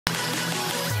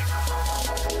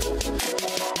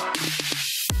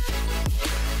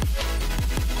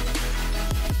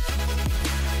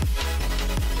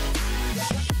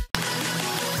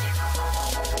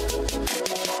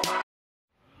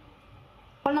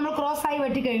Cross ആയി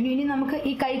വെട്ടിക്കഴിഞ്ഞു. ഇനി നമുക്ക്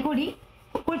ഈ കൈക്കൂടി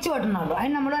കുഴിച്ചു വെട്ടണമല്ലോ.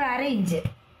 അതിന് നമ്മളൊരു 1/2 ഇഞ്ച്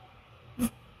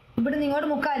ഇവിടുന്ന് ഇങ്ങോട്ട്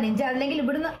 3/4 ഇഞ്ച്, അല്ലെങ്കിൽ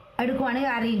ഇവിടുന്ന് എടുക്കുവാണെങ്കിൽ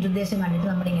 1/2 ഇഞ്ച് ഉദ്ദേശം കണ്ടിട്ട്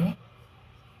നമ്മളിങ്ങനെ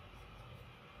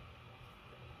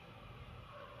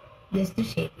ജസ്റ്റ്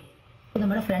ഷേപ്പ് ചെയ്യും. അപ്പോൾ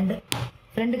നമ്മുടെ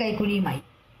ഫ്രണ്ട് കൈക്കൂലിയുമായി.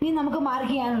 ഇനി നമുക്ക്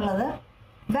മാർക്ക് ചെയ്യാനുള്ളത്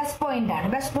ബെസ്റ്റ് പോയിന്റ് ആണ്.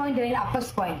 ബെസ്റ്റ് പോയിന്റ് അല്ലെങ്കിൽ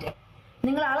അപ്പസ് പോയിന്റ്.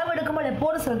 നിങ്ങൾ അളവെടുക്കുമ്പോൾ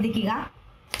എപ്പോഴും ശ്രദ്ധിക്കുക,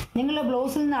 നിങ്ങളുടെ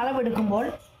ബ്ലൗസിൽ നിന്ന് അളവെടുക്കുമ്പോൾ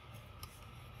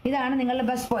ഇതാണ് നിങ്ങളുടെ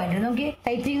ബെസ്റ്റ് പോയിന്റ്. നോക്കി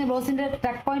ടൈറ്റ് ചെയ്യുന്ന ബ്ലൗസിന്റെ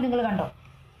ടക്ക് പോയിന്റ് നിങ്ങൾ കണ്ടോ?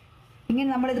 ഇങ്ങനെ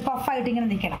നമ്മളിത് പഫായിട്ട് ഇങ്ങനെ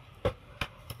നിൽക്കണം.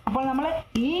 അപ്പോൾ നമ്മൾ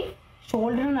ഈ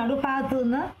ഷോൾഡറിന് നടുഭാഗത്ത്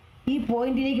നിന്ന് ഈ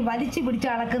പോയിന്റിലേക്ക് വലിച്ചു പിടിച്ച്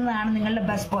അളക്കുന്നതാണ് നിങ്ങളുടെ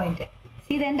ബെസ്റ്റ് പോയിന്റ്.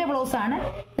 ഇത് എൻ്റെ ബ്ലൗസാണ്,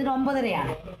 ഇത്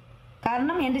 9.5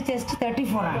 കാരണം എൻ്റെ ചെസ്റ്റ്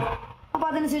 34 ആണ്. അപ്പോൾ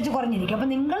അതനുസരിച്ച് കുറഞ്ഞിരിക്കും. അപ്പോൾ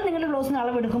നിങ്ങൾ നിങ്ങളുടെ ബ്ലൗസിന്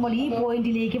അളവെടുക്കുമ്പോൾ ഈ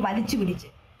പോയിന്റിലേക്ക് വലിച്ചു പിടിച്ച്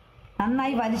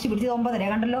നന്നായി വലിച്ചു പിടിച്ച്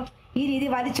 9.5 കണ്ടല്ലോ, ഈ രീതി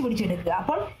വലിച്ചു പിടിച്ചെടുക്കുക.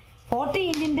 അപ്പോൾ 40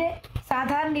 ഇഞ്ചിന്റെ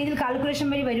സാധാരണ രീതിയിൽ കാൽക്കുലേഷൻ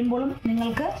വഴി വരുമ്പോഴും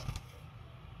നിങ്ങൾക്ക്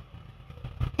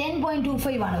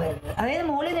 10.25 ആണ് വരുന്നത്. അതായത്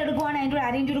മുകളിൽ നിന്ന് എടുക്കുവാണെങ്കിൽ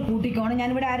അതിൻ്റെ ഒരു 1/2 ഇഞ്ച് കൂട്ടിക്കോണം.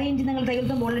 ഞാനിവിടെ 1/2 ഇഞ്ച് നിങ്ങൾ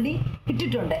തയ്യൽത്തും ഓൾറെഡി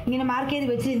ഇട്ടിട്ടുണ്ട്, ഇങ്ങനെ മാർക്ക് ചെയ്ത്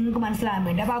വെച്ച് നിങ്ങൾക്ക് മനസ്സിലാകാൻ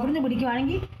വേണ്ടി. അപ്പോൾ അവിടുന്ന്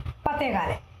പിടിക്കുവാണെങ്കിൽ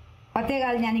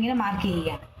 10.25 ഞാനിങ്ങനെ മാർക്ക്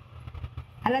ചെയ്യുകയാണ്.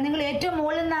 അല്ല, നിങ്ങൾ ഏറ്റവും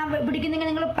മുകളിൽ നിന്ന് പിടിക്കുന്നെങ്കിൽ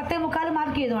നിങ്ങൾ 10.25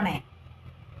 മാർക്ക് ചെയ്തോണേ.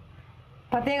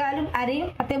 10.25 1/2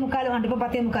 10.25 കണ്ടു. ഇപ്പോൾ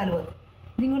 10.25 വന്നു.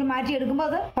 ഇതിങ്ങോട്ട് മാറ്റിയെടുക്കുമ്പോൾ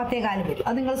അത് 10.25 വരും.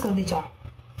 അത് നിങ്ങൾ ശ്രദ്ധിച്ചോണം.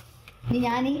 ഇനി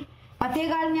ഞാൻ ഈ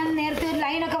 10.25 ഞാൻ നേരത്തെ ഒരു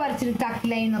ലൈനൊക്കെ വരച്ചിട്ട് ടക്ക്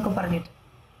ലൈൻ എന്നൊക്കെ പറഞ്ഞിട്ട്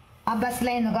ആ ബസ്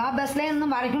ലൈൻ നോക്കുക. ആ ബസ് ലൈൻ ഒന്നും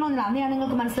വരയ്ക്കണമെന്നില്ല, അന്ന് ഞാൻ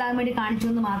നിങ്ങൾക്ക് മനസ്സിലാകാൻ വേണ്ടി കാണിച്ചു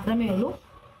എന്ന് മാത്രമേ ഉള്ളൂ.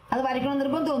 അത് വരയ്ക്കണമെന്ന്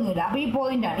നിർബന്ധമൊന്നുമില്ല. അപ്പോൾ ഈ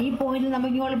പോയിന്റാണ്, ഈ പോയിന്റിൽ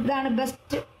നമുക്ക് ഇതാണ്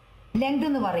ബെസ്റ്റ് ലെങ്ത്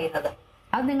എന്ന് പറയുന്നത്.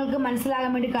 അത് നിങ്ങൾക്ക്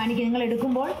മനസ്സിലാകാൻ വേണ്ടി കാണിക്കുക. നിങ്ങൾ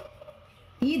എടുക്കുമ്പോൾ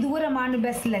ഈ ദൂരമാണ്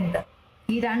ബെസ്റ്റ് ലെങ്ത്.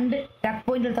 ഈ 2 ടക്ക്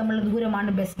പോയിന്റുകൾ തമ്മിലുള്ള ദൂരമാണ്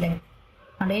ബെസ്റ്റ് ലെങ്ത്.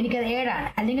 അതുകൊണ്ട് എനിക്കത് 7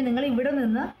 അല്ലെങ്കിൽ നിങ്ങൾ ഇവിടെ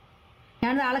നിന്ന്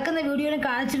ഞാൻ അളക്കുന്ന വീഡിയോയിലും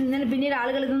കാണിച്ചിരുന്നതിന് പിന്നീട്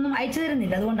ആളുകൾ ഇതൊന്നും അയച്ചു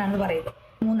തരുന്നില്ല. അതുകൊണ്ടാണ് പറയുന്നത്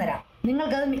 3.5.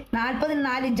 നിങ്ങൾക്കത്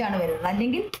 40-4 ഇഞ്ചാണ് വരുന്നത്.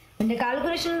 അല്ലെങ്കിൽ ഇതിൻ്റെ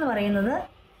കാൽക്കുലേഷൻ എന്ന് പറയുന്നത്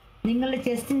നിങ്ങളുടെ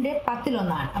ചെസ്റ്റിൻ്റെ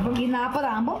 10-1. അപ്പം ഈ 40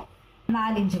 ആകുമ്പോൾ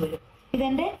 4 ഇഞ്ച് വരും.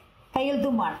 ഇതെൻ്റെ തയ്യൽ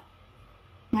തുമ്പാണ്.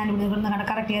 ഞാനിവിടെ ഇവിടുന്ന്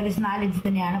കറക്റ്റ് ഏകദേശം 4 ഇഞ്ച്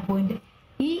തന്നെയാണ് പോയിന്റ്.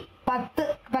 ഈ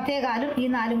 10.25 ഈ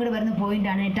 4 കൂടെ വരുന്ന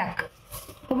പോയിന്റാണ് ടക്ക്.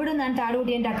 ഇവിടെ നിന്നാണ്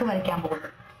താഴോട്ട് ഞാൻ ടക്ക് വരയ്ക്കാൻ പോകുന്നത്.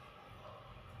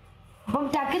 അപ്പം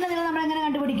ടക്കിൻ്റെ നീളം നമ്മൾ എങ്ങനെ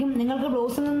കണ്ടുപിടിക്കും? നിങ്ങൾക്ക്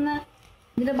ബ്ലൗസിൽ നിന്ന്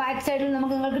ഇതിൻ്റെ ബാക്ക് സൈഡിൽ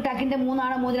നിങ്ങൾക്ക് ടക്കിൻ്റെ 3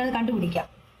 ആണോ 3 കണ്ടുപിടിക്കാം.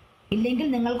 ഇല്ലെങ്കിൽ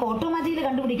നിങ്ങൾക്ക് ഓട്ടോമാറ്റിക്കലി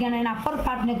കണ്ടുപിടിക്കാൻ ഞാൻ അപ്പർ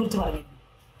പാർട്ടിനെ കുറിച്ച് പറഞ്ഞു.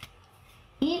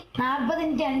 ഈ 40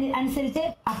 ഇഞ്ച് അനുസരിച്ച്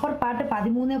അപ്പർ പാർട്ട്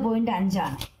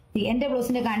 13.5 എൻ്റെ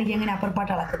ബ്ലൗസിൻ്റെ കാണിക്കുക എങ്ങനെ അപ്പർ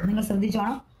പാർട്ട് അളക്കുന്നത് നിങ്ങൾ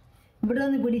ശ്രദ്ധിച്ചോണം. ഇവിടെ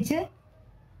നിന്ന്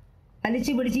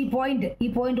വലിച്ചു പിടിച്ച് ഈ പോയിന്റ്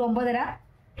 9.5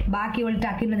 ബാക്കിയുള്ള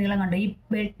ടക്കിൻ്റെ നീളം കണ്ടോ? ഈ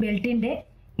ബെൽറ്റിൻ്റെ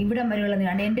ഇവിടം വരെയുള്ള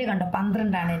നീളം എൻ്റെ കണ്ടോ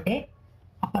 12 എൻ്റെ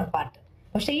അപ്പർ പാർട്ട്.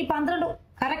 പക്ഷേ ഈ 12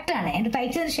 കറക്റ്റാണ്, എൻ്റെ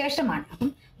തയ്ച്ചതിന് ശേഷമാണ്. അപ്പം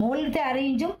മുകളിലത്തെ 1/2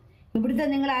 ഇഞ്ചും ഇവിടുത്തെ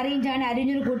നിങ്ങൾ 1/2 ഇഞ്ചാണ്, 1/2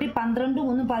 ഇഞ്ചിന് കൂട്ടി 12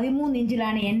 1 13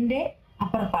 ഇഞ്ചിലാണ് എൻ്റെ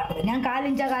അപ്പർ പാർട്ട്. ഞാൻ 4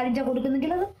 ഇഞ്ചാ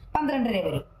കൊടുക്കുന്നെങ്കിൽ അത് 12.5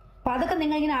 വരും. അപ്പോൾ അതൊക്കെ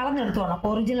നിങ്ങൾ ഇങ്ങനെ അളന്നെടുത്തോണം.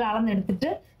 ഒറിജിനൽ അളന്നെടുത്തിട്ട്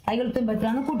തയ്യൽത്തും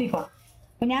പറ്റാന്ന് കൂട്ടിക്കോണം.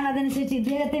 അപ്പോൾ ഞാൻ അതനുസരിച്ച്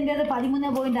ഇദ്ദേഹത്തിൻ്റെത്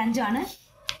 13.5.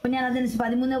 അപ്പോൾ ഞാൻ അതനുസരിച്ച്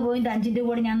 13.5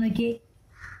 കൂടെ ഞാൻ നോക്കി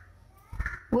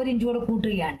 1 ഇഞ്ച് കൂടെ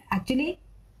കൂട്ടുകയാണ്. ആക്ച്വലി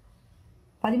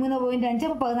 13.5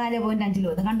 അപ്പോൾ 14.5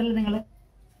 വന്നു. കണ്ടല്ലോ നിങ്ങൾ.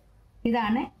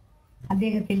 ഇതാണ്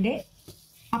അദ്ദേഹത്തിൻ്റെ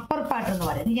അപ്പർ പാർട്ട് എന്ന്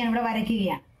പറയുന്നത്. ഞാനിവിടെ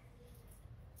വരയ്ക്കുകയാണ്.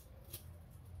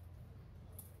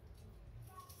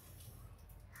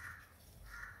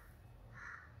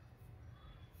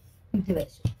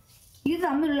 ഇത്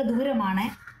തമ്മിലുള്ള ദൂരമാണ്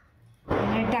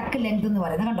ടക്ക് ലെങ്ത് എന്ന്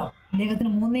പറയുന്നത്. കണ്ടോ,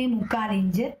 അദ്ദേഹത്തിന് 3.25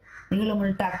 ഇഞ്ച്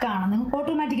നീളമുള്ള ടക്കാണ്. നിങ്ങൾക്ക്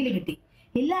ഓട്ടോമാറ്റിക്കലി കിട്ടി.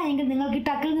 ഇല്ല എങ്കിൽ നിങ്ങൾക്ക് ഈ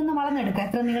ടക്കിൽ നിന്ന് വളർന്നെടുക്കാം.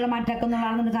 എത്ര നീളം ആ ടക്ക് എന്നുള്ള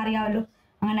അളന്നെടുക്കാൻ അറിയാമല്ലോ,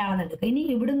 അങ്ങനെ അളന്നെടുക്കുക. ഇനി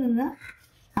ഇവിടെ നിന്ന്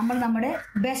നമ്മൾ നമ്മുടെ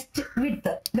ബെസ്റ്റ്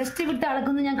വിഡ്ത്ത്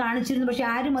അളക്കുന്നത് ഞാൻ കാണിച്ചിരുന്നു, പക്ഷെ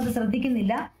ആരും അത്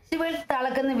ശ്രദ്ധിക്കുന്നില്ല. വിഡ്ത്ത്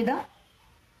അളക്കുന്ന വിധം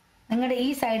നിങ്ങളുടെ ഈ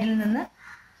സൈഡിൽ നിന്ന്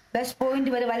ബെസ്റ്റ് പോയിന്റ്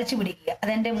വരെ വലിച്ചു പിടിക്കുക.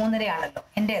 അതെൻ്റെ 3.5 ആണല്ലോ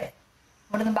എൻ്റേത്.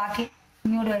 ഇവിടെ നിന്ന് ബാക്കി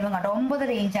ഇങ്ങോട്ട് വരുമ്പോൾ കണ്ടോ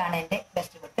 9.5 ഇഞ്ചാണ് എൻ്റെ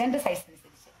ബെസ്റ്റ് വിഡ്ത്ത് എൻ്റെ സൈസ്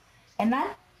അനുസരിച്ച്. എന്നാൽ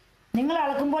നിങ്ങൾ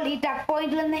അളക്കുമ്പോൾ ഈ ടക്ക്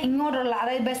പോയിന്റിൽ നിന്ന് ഇങ്ങോട്ടുള്ള,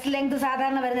 അതായത് ബെസ്റ്റ് ലെങ്ത്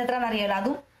സാധാരണ വരുന്ന എത്രയാണെന്ന് അറിയാമല്ലോ,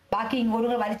 അതും ബാക്കി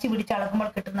ഇങ്ങോട്ടുകൾ വലിച്ചു പിടിച്ച് അളക്കുമ്പോൾ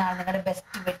കിട്ടുന്നതാണ് നിങ്ങളുടെ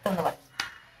ബെസ്റ്റ് വിഡ്ത്ത് എന്ന് പറയുന്നത്.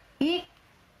 ഈ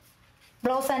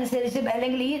ബ്ലൗസ് അനുസരിച്ച്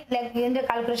അല്ലെങ്കിൽ ഈ ഇതിൻ്റെ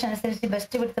കാൽക്കുലേഷൻ അനുസരിച്ച്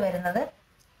ബെസ്റ്റ് വിഡ്ത്ത് വരുന്നത്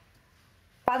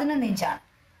 11 ഇഞ്ചാണ്.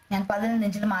 ഞാൻ 11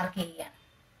 ഇഞ്ചിൽ മാർക്ക് ചെയ്യുകയാണ്.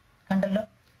 കണ്ടല്ലോ,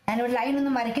 ഞാനിവിടെ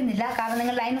ലൈനൊന്നും വരയ്ക്കുന്നില്ല, കാരണം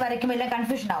നിങ്ങൾ ലൈൻ വരയ്ക്കുമ്പോൾ എല്ലാം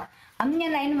കൺഫ്യൂഷൻ ആവും. അന്ന്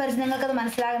ഞാൻ ലൈൻ വരച്ച് നിങ്ങൾക്കത്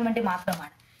മനസ്സിലാകാൻ വേണ്ടി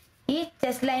മാത്രമാണ്. ഈ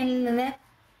ചെസ്റ്റ് ലൈനിൽ നിന്ന്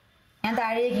ഞാൻ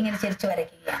താഴേക്ക് ഇങ്ങനെ ചെരിച്ച്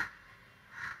വരയ്ക്കുകയാണ്.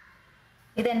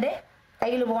 ഇതെൻ്റെ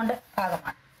കയ്യിൽ പോകേണ്ട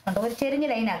ഭാഗമാണ്. കണ്ടോ, ഒരു ചെരിഞ്ഞ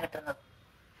ലൈനാണ് കിട്ടുന്നത്.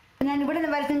 അപ്പം ഞാൻ ഇവിടെ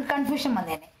നിന്ന് വരച്ച് നിങ്ങൾക്ക് കൺഫ്യൂഷൻ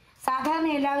വന്നേനെ. സാധാരണ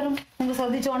എല്ലാവരും നിങ്ങൾ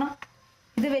ശ്രദ്ധിച്ചോണം,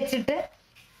 ഇത് വെച്ചിട്ട്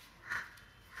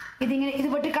ഇതിങ്ങനെ ഇത്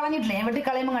വെട്ടിക്കളഞ്ഞിട്ടില്ല. ഞാൻ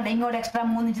വെട്ടിക്കളയുമ്പോൾ കണ്ടോ ഇങ്ങോട്ട് എക്സ്ട്രാ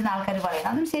 3 ഇഞ്ച് ആൾക്കാർ പറയുന്നത്.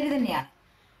 അതും ശരി തന്നെയാണ്.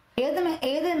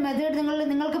 ഏത് മെത്തേഡ്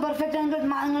നിങ്ങൾക്ക് പെർഫെക്റ്റ്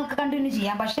നിങ്ങൾക്ക് കണ്ടിന്യൂ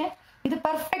ചെയ്യാം. പക്ഷേ ഇത്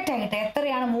പെർഫെക്റ്റ് ആയിട്ട്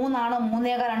എത്രയാണ് 3 ആണോ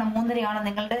 3.25 3.5 ആണോ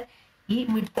നിങ്ങളുടെ ഈ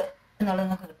വിഡ്ത്ത് എന്നുള്ളത്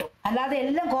നിങ്ങൾക്ക് കിട്ടും. അല്ലാതെ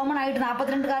എല്ലാം കോമൺ ആയിട്ട്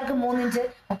 42കാർക്ക് 3 ഇഞ്ച്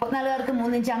 34കാർക്ക്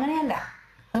 3 ഇഞ്ച് അങ്ങനെയല്ല.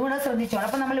 അതുകൊണ്ട് ശ്രദ്ധിച്ചോളൂ.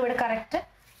 അപ്പൊ നമ്മൾ ഇവിടെ കറക്റ്റ്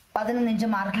 11 ഇഞ്ച്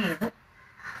മാർക്ക് ചെയ്തു.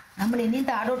 നമ്മൾ ഇനിയും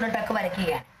താഴോട്ടൊക്കെ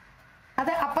വരയ്ക്കുകയാണ്.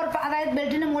 അത് അതായത്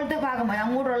ബെൽറ്റിന്റെ മുകളിലത്തെ ഭാഗം പോലെ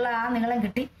അങ്ങോട്ടുള്ള ആ നീളം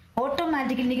കിട്ടി.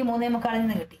 ഓട്ടോമാറ്റിക്കലി എനിക്ക് 3.25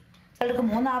 നിന്ന് കിട്ടി. ചിലർക്ക്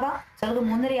 3 ആവാം, ചിലർക്ക്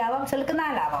 3.5 ആവാം, ചിലർക്ക്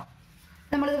 4 ആവാം.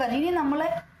 നമ്മളിത് വരും. ഇനി നമ്മള്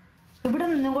ഇവിടെ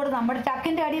നിന്നും കൂടെ നമ്മുടെ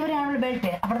ടക്കിന്റെ അടിവരെയാണല്ലോ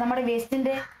ബെൽറ്റ്. അപ്പോൾ നമ്മുടെ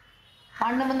വേസ്റ്റിന്റെ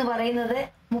വണ്ണം എന്ന് പറയുന്നത്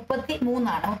 33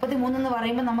 ആണ്. 33 എന്ന്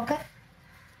പറയുമ്പോൾ നമുക്ക്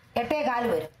 8.25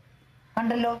 വരും.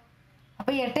 കണ്ടല്ലോ.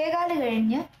 അപ്പൊ 8.25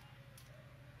 കഴിഞ്ഞ്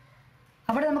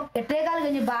അവിടെ നമുക്ക് 8.25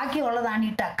 കഴിഞ്ഞ് ബാക്കിയുള്ളതാണ്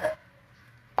ഈ ടക്ക്.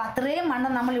 അപ്പൊ അത്രയും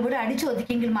വണ്ണം നമ്മൾ ഇവിടെ അടിച്ചു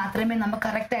ഒതുക്കിയെങ്കിൽ മാത്രമേ നമുക്ക്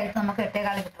കറക്റ്റ് ആയിട്ട് നമുക്ക്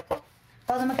 8.25 കിട്ടത്തുള്ളൂ.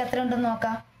 അപ്പൊ നമുക്ക് എത്ര ഉണ്ടെന്ന്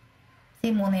നോക്കാം. ഈ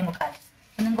 3.25.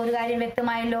 നിങ്ങൾക്ക് ഒരു കാര്യം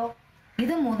വ്യക്തമായല്ലോ.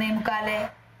 ഇത് 3.25,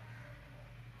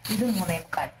 ഇത്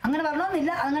 3.25. അങ്ങനെ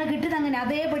വരണമെന്നില്ല, അങ്ങനെ കിട്ടിയത് അങ്ങനെ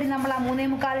അതേപടി നമ്മൾ ആ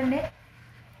 3.25ന്റെ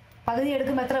പകുതി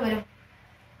എടുക്കുമ്പോൾ എത്ര വരും?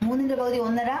 3ന്റെ പകുതി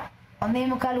 1.5,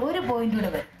 1.25 ഒരു പോയിന്റ് കൂടെ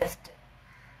വരും. ജസ്റ്റ്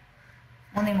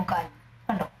 3.25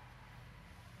 കണ്ടോ.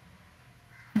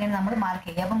 ഇങ്ങനെ നമ്മൾ മാർക്ക്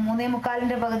ചെയ്യുക. അപ്പം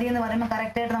 3.25ന്റെ പകുതി എന്ന് പറയുമ്പോൾ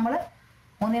കറക്റ്റ് ആയിട്ട് നമ്മൾ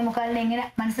 3.25 എങ്ങനെ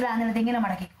മനസ്സിലാകുന്നത് ഇങ്ങനെ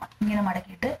മടക്കിക്കണം. ഇങ്ങനെ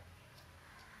മടക്കിയിട്ട്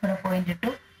ഇവിടെ പോയിന്റ് ഇട്ടു.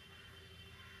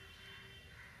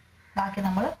 ബാക്കി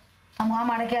നമ്മൾ ആ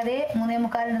മടക്കി അതേ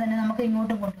 3.25 തന്നെ നമുക്ക്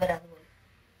ഇങ്ങോട്ടും കൊണ്ടുവരാം. അതുപോലെ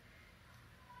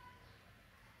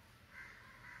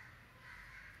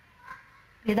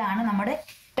ഇതാണ് നമ്മുടെ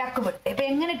ടക്ക് പിടുത്ത്. ഇപ്പൊ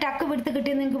എങ്ങനെ ടക്ക് പിടുത്ത്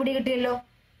കിട്ടിയെന്ന് നിങ്ങൾക്ക് പിടി കിട്ടിയല്ലോ.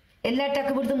 എല്ലാ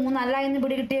ടക്ക് പിടുത്ത് 3 അല്ല എന്ന്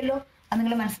പിടി കിട്ടിയല്ലോ. അത്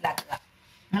നിങ്ങൾ മനസ്സിലാക്കുക.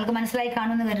 നിങ്ങൾക്ക് മനസ്സിലായി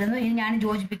കാണുമെന്ന് കരുതുന്നു. ഇനി ഞാൻ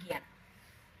യോജിപ്പിക്കുകയാണ്.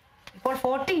 ഇപ്പോൾ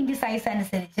 40 ഇഞ്ച് സൈസ്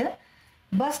അനുസരിച്ച്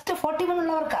ബസ്റ്റ് 41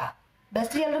 ഉള്ളവർക്കാ.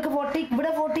 ബസ്റ്റ് ചിലർക്ക് 40, ഇവിടെ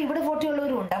 40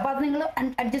 ഉള്ളവരും ഉണ്ട്. അപ്പൊ അത് നിങ്ങൾ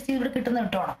അഡ്ജസ്റ്റ് ചെയ്ത് ഇവിടെ കിട്ടുന്ന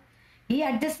കിട്ടണം. ഈ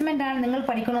അഡ്ജസ്റ്റ്മെന്റ് ആണ് നിങ്ങൾ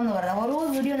പഠിക്കണമെന്ന് പറയുന്നത്. ഓരോ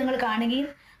വീഡിയോ നിങ്ങൾ കാണുകയും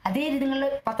അതേ രീതി നിങ്ങൾ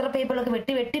പത്രപേപ്പറിലൊക്കെ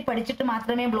വെട്ടി പഠിച്ചിട്ട്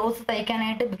മാത്രമേ ബ്ലൗസ്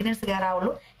തയ്ക്കാനായിട്ട് ബിഗിനേഴ്സ്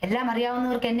കയറാവുള്ളൂ. എല്ലാം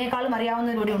അറിയാവുന്നവർക്ക് എന്നെക്കാളും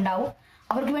അറിയാവുന്നവരിവിടെ ഉണ്ടാവും.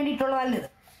 അവർക്ക് വേണ്ടിയിട്ടുള്ളതല്ല ഇത്.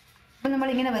 അപ്പൊ നമ്മൾ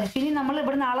ഇങ്ങനെ വരും. ഇനി നമ്മൾ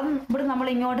ഇവിടെ നമ്മൾ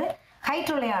ഇങ്ങോട്ട്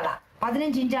ഹൈറ്റ് ഉള്ള ആളാ.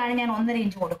 15 ഇഞ്ചാണ് ഞാൻ 1.5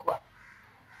 ഇഞ്ച് കൊടുക്കുക.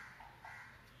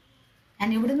 ഞാൻ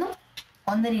ഇവിടുന്നും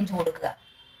 1.5 ഇഞ്ച് കൊടുക്കുക.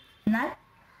 എന്നാൽ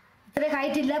ഇത്ര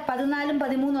ഹൈറ്റ് ഇല്ല, 14ഉം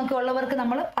 13ഉം ഒക്കെ ഉള്ളവർക്ക്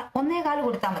നമ്മൾ 1.25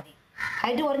 കൊടുത്താൽ മതി.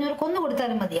 ഹൈറ്റ് കുറഞ്ഞവർക്ക് 1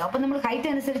 കൊടുത്താലും മതി. അപ്പൊ നമ്മൾ ഹൈറ്റ്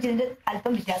അനുസരിച്ച് ഇതിന്റെ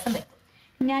അല്പം വ്യത്യാസം വരും.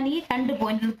 ഞാൻ ഈ 2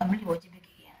 പോയിന്റുകൾ തമ്മിൽ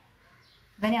യോജിപ്പിക്കുകയാണ്.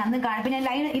 ഇവനെ അന്ന് പിന്നെ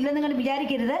ലൈൻ ഇല്ലെന്ന് നിങ്ങൾ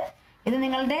വിചാരിക്കരുത്. ഇത്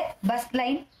നിങ്ങളുടെ ബസ്റ്റ്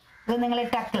ലൈൻ, ഇത് നിങ്ങളുടെ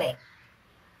ടക്ക് ലൈൻ,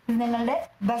 ഇത് നിങ്ങളുടെ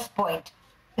ബസ്റ്റ് പോയിന്റ്,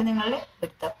 ഇത് നിങ്ങളുടെ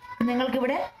വിഡ്ത്ത്. നിങ്ങൾക്ക്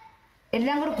ഇവിടെ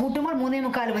എല്ലാം കൂടെ കൂട്ടുമ്പോൾ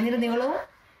 3.25.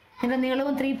 ഇതിന്റെ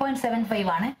നീളവും 3.75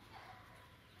 ആണ്.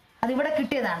 അതിവിടെ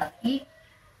കിട്ടിയതാണ്. ഈ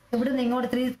ഇവിടെ നിന്ന് ഇങ്ങോട്ട്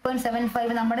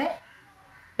 3.75 നമ്മുടെ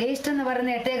വേസ്റ്റ് എന്ന്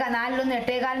പറയുന്ന 4.1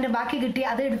 8.25ന്റെ ബാക്കി കിട്ടി.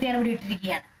 അത് എടുത്ത് ഞാൻ ഇവിടെ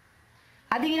ഇട്ടിരിക്കുകയാണ്.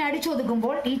 അതിങ്ങനെ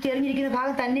അടിച്ചൊതുക്കുമ്പോൾ ഈ ചെറിഞ്ഞിരിക്കുന്ന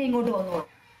ഭാഗം തന്നെ ഇങ്ങോട്ട് വന്നോളും.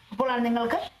 അപ്പോഴാണ്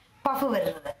നിങ്ങൾക്ക് പഫ്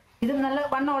വരുന്നത്. ഇത് നല്ല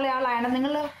വണ്ണമുള്ള ആളാണ്.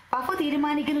 നിങ്ങൾ പഫ്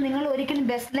തീരുമാനിക്കുന്നത് നിങ്ങൾ ഒരിക്കലും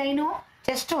ബെസ്റ്റ് ലൈനോ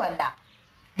ചെസ്റ്റോ അല്ല.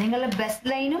 നിങ്ങളുടെ ബെസ്റ്റ്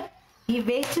ലൈനും ഈ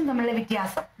വേസ്റ്റും തമ്മിലുള്ള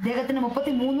വ്യത്യാസം. ഇദ്ദേഹത്തിന്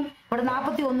 33ഉം ഇവിടെ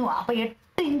 41ഉം. അപ്പൊ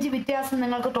 8 ഇഞ്ച് വ്യത്യാസം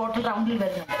നിങ്ങൾക്ക് ടോട്ടൽ റൗണ്ടിൽ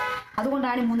വരുന്നുണ്ട്.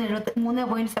 അതുകൊണ്ടാണ്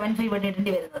 3.75 ഇവിടെ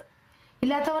ഇടേണ്ടി വരുന്നത്.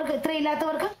 ഇല്ലാത്തവർക്ക് ഇത്ര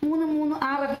ഇല്ലാത്തവർക്ക്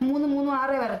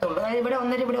 3.6 വരത്തുള്ളൂ. അതായത് ഇവിടെ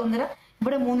 1.5, ഇവിടെ 1.5,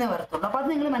 ഇവിടെ 3 വരത്തുള്ളൂ. അപ്പൊ അത്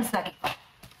നിങ്ങൾ മനസ്സിലാക്കി.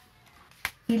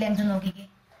 ഈ ലെങ്ത് നോക്കിക്കേ.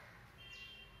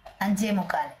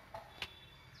 5.25,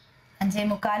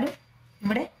 5.25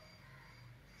 ഇവിടെ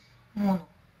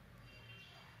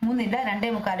 3 ഇല്ല,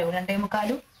 2.25,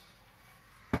 2.25,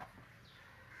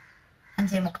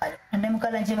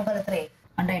 5.25 എത്രയായി?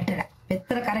 8.5.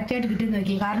 എത്ര കറക്റ്റ് ആയിട്ട് കിട്ടിയെന്ന്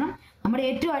നോക്കി. കാരണം നമ്മുടെ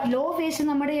ഏറ്റവും ലോ വേസ്റ്റ്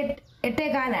നമ്മുടെ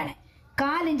 8.25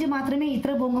 4 ഇഞ്ച് മാത്രമേ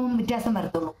ഇത്ര പൊങ്ങും വ്യത്യാസം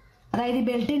വരത്തുള്ളൂ. അതായത്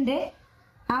ബെൽറ്റിന്റെ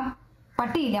ആ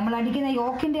പട്ടിയില്ല, നമ്മൾ അടിക്കുന്ന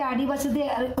യോക്കിന്റെ അടിവശത്തെ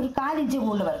ഒരു 4 ഇഞ്ച്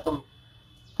കൂടുതൽ വരത്തുള്ളൂ.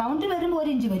 റൗണ്ടിൽ വരുമ്പോൾ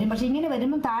 1 ഇഞ്ച് വരും. പക്ഷെ ഇങ്ങനെ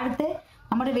വരുമ്പോൾ താഴത്തെ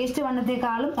നമ്മുടെ വേസ്റ്റ്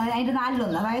വണ്ണത്തെക്കാളും അതിന്റെ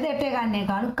 4/1, അതായത്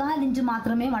 8.25 4 ഇഞ്ച്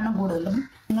മാത്രമേ വണ്ണം കൂടുതലും.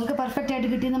 നിങ്ങൾക്ക് പെർഫെക്റ്റ് ആയിട്ട്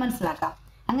കിട്ടിയെന്ന് മനസ്സിലാക്കാം.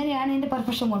 അങ്ങനെയാണ് ഇതിന്റെ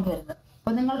പെർഫെക്ഷൻ കൊണ്ടുവരുന്നത്.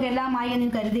 അപ്പൊ നിങ്ങൾക്ക് എല്ലാമായി എന്ന്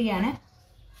കരുതുകയാണ്.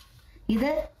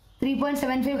 ഇത്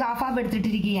 3.75 ഹാഫ്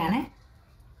എടുത്തിട്ടിരിക്കുകയാണ്.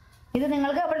 ഇത്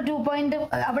നിങ്ങൾക്ക് അവിടെ 2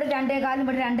 അവിടെ 2.25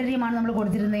 ഇവിടെ 2.5 നമ്മൾ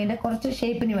കൊടുത്തിരുന്നതിന്റെ കുറച്ച്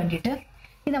ഷേപ്പിന് വേണ്ടിയിട്ട്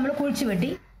ഇത് നമ്മൾ കുഴിച്ചു വെട്ടി.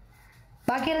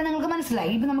 ബാക്കിയെല്ലാം നിങ്ങൾക്ക്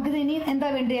മനസ്സിലായി. ഇപ്പൊ നമുക്കിത് ഇനി എന്താ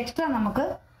വേണ്ടി എക്സ്ട്രാ നമുക്ക്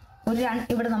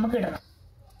ഇവിടെ നമുക്ക് ഇടണം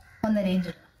 1.5 ഇഞ്ച്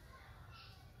ഇടണം.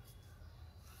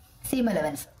 Seam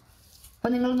allowance. അപ്പൊ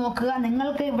നിങ്ങൾ നോക്കുക,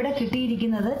 നിങ്ങൾക്ക് ഇവിടെ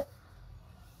കിട്ടിയിരിക്കുന്നത്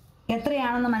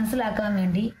എത്രയാണെന്ന് മനസ്സിലാക്കാൻ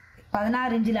വേണ്ടി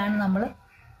 16 ഇഞ്ചിലാണ് നമ്മൾ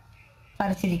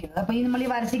വരച്ചിരിക്കുന്നത്. അപ്പൊ ഈ നമ്മൾ ഈ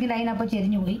വരച്ചിരിക്കുന്ന ലൈൻ അപ്പൊ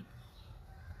ചെരിഞ്ഞുപോയി.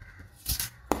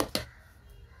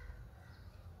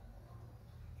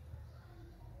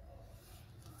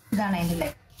 ഇതാണ് അതിന്റെ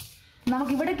ലൈൻ.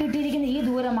 നമുക്ക് ഇവിടെ കിട്ടിയിരിക്കുന്ന ഈ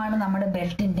ദൂരമാണ് നമ്മുടെ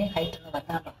ബെൽറ്റിന്റെ ഹൈറ്റ് എന്ന്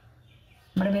പറഞ്ഞാൽ.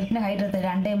 നമ്മുടെ നിങ്ങളുടെ ബെൽറ്റിന്റെ ഹൈറ്റ്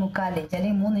 2.25 ഇഞ്ച്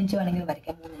അല്ലെങ്കിൽ 3 ഇഞ്ച് വേണമെങ്കിൽ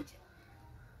വരയ്ക്കാം. 3 ഇഞ്ച്.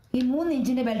 ഈ 3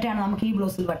 ഇഞ്ചിന്റെ ബെൽറ്റാണ് നമുക്ക് ഈ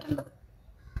ബ്ലൗസിൽ വെട്ടേണ്ടത്.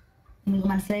 നിങ്ങൾക്ക്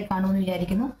മനസ്സിലായി കാണുമെന്ന്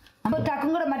വിചാരിക്കുന്നു. നമുക്ക് ടക്കും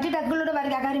കൂടെ മറ്റു ടക്കുകളിലൂടെ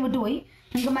വരയ്ക്കാൻ കാര്യം വിട്ടുപോയി.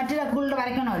 നിങ്ങൾക്ക് മറ്റു ടക്കുകളിലൂടെ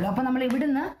വരയ്ക്കണമല്ലോ. അപ്പം നമ്മൾ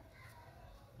ഇവിടുന്ന്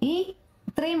ഈ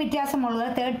ഇത്രയും വ്യത്യാസമുള്ളത്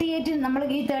 38 നമ്മൾ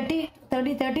ഈ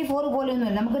 34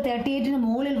 പോലെയൊന്നുമില്ല. നമുക്ക് 38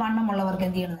 മുകളിൽ വണ്ണമുള്ളവർക്ക്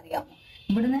എന്ത് ചെയ്യണമെന്ന് അറിയാമോ?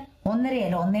 ഇവിടുന്ന്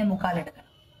 1.5 1.25 എടുക്കണം.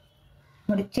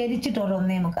 ഇവിടെ ചെരിച്ചിട്ടൊരു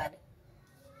 1.25.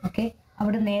 ഓക്കെ,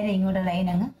 അവിടെ നേരെ ഇങ്ങോട്ട് ലൈൻ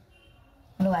അങ്ങ്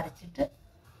നമ്മൾ വരച്ചിട്ട്,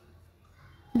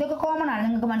 ഇതൊക്കെ കോമൺ ആണ്,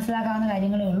 നിങ്ങൾക്ക് മനസ്സിലാക്കാവുന്ന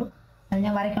കാര്യങ്ങളേ ഉള്ളൂ. അത്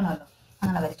ഞാൻ വരയ്ക്കണമല്ലോ,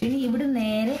 അങ്ങനെ വരച്ചു. ഇനി ഇവിടെ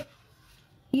നേരെ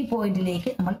ഈ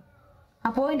പോയിന്റിലേക്ക് നമ്മൾ ആ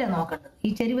പോയിന്റാണ് നോക്കേണ്ടത്. ഈ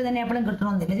ചെരിവ് തന്നെ എപ്പോഴും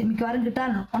കിട്ടണമെന്നില്ല, മിക്കവാറും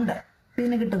കിട്ടാനുണ്ട്,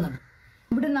 ഇതിന് കിട്ടുന്നുണ്ട്.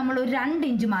 ഇവിടെ നമ്മൾ ഒരു 2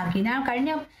 ഇഞ്ച് മാർക്ക് ചെയ്യും. ഞാൻ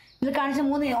കഴിഞ്ഞ ഇത് കാണിച്ച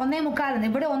 1.25,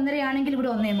 ഇവിടെ 1.5 ആണെങ്കിൽ ഇവിടെ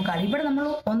 1.25. ഇവിടെ നമ്മൾ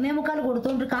 1.25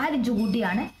 കൊടുത്തുകൊണ്ട് 1/4 ഇഞ്ച്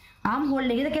കൂട്ടിയാണ് ആം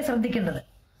ഹോളിലേക്ക്. ഇതൊക്കെ ശ്രദ്ധിക്കേണ്ടത്.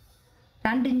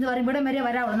 2 ഇഞ്ച് പറയും ഇവിടെ വരെ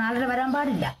വരാവുള്ളൂ, 4.5 വരാൻ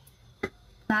പാടില്ല.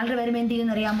 4.5 വരുമ്പോൾ എന്ത്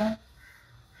ചെയ്യുമെന്ന് അറിയാമോ?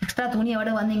 എക്സ്ട്രാ തുണി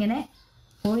അവിടെ വന്നിങ്ങനെ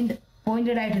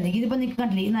പോയിന്റഡ് ആയിട്ട് നിൽക്കും. ഇതിപ്പോൾ നിങ്ങൾക്ക്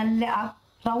കണ്ടില്ലേ, ഇത് നല്ല ആ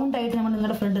റൗണ്ട് ആയിട്ട് നമ്മൾ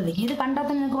നിങ്ങളുടെ ഫ്രണ്ട് നിൽക്കും. ഇത് കണ്ടാൽ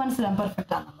തന്നെ നിങ്ങൾക്ക് മനസ്സിലാവും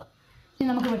പെർഫെക്റ്റ് ആണെന്നുള്ളത്. ഇനി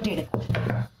നമുക്ക് വെട്ടിയെടുക്കാം.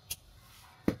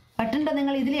 വെട്ടേണ്ടത്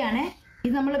നിങ്ങൾ ഇതിലെയാണ്.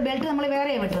 ഇത് നമ്മൾ ബെൽറ്റ് നമ്മൾ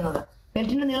വേറെയാണ് വെട്ടുന്നത്.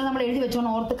 ബെൽറ്റിന്റെ നീളം നമ്മൾ എഴുതി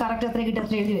വെച്ചോണം, ഓർത്ത് കറക്റ്റ് എത്ര കിട്ടും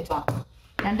അത്ര എഴുതി വെച്ചോണം.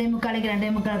 2.25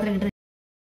 2.25 അത്ര കിട്ടും.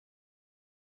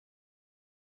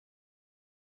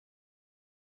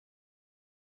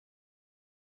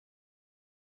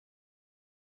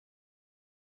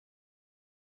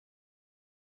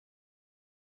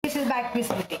 ബാക്ക്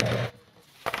പീസ് വെട്ടി,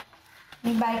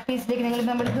 ഈ ബാക്ക് പീസിലേക്ക് നിങ്ങൾ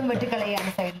നമ്മൾ ഇതും വെട്ടിക്കളയാണ്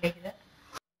സൈഡിലേക്ക്. ഇത്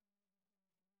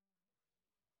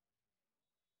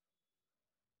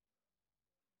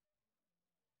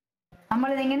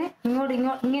നമ്മളിതെങ്ങനെ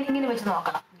ഇങ്ങനെ വെച്ച്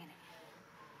നോക്കണം.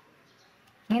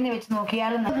 ഇങ്ങനെ വെച്ച്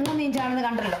നോക്കിയാൽ 3 ഇഞ്ചാണെന്ന്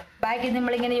കണ്ടല്ലോ. ബാക്കിൽ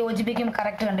നമ്മളിങ്ങനെ യോജിപ്പിക്കും.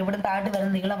 കറക്റ്റ് കണ്ട് ഇവിടെ താഴെ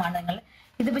വരുന്ന നീളമാണ് നിങ്ങൾ.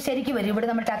 ഇതിപ്പോൾ ശരിക്കും വരും. ഇവിടെ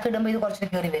നമ്മൾ ടക്ക് ഇടുമ്പോൾ ഇത് കുറച്ച്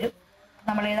കയറി വരും.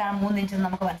 നമ്മൾ ഏതാണ് 3 ഇഞ്ച്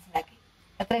നമുക്ക് മനസ്സിലാക്കി.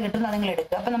 എത്ര കിട്ടുന്ന നിങ്ങൾ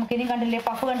എടുക്കുക. അപ്പം നമുക്ക് ഇനിയും കണ്ടില്ലേ,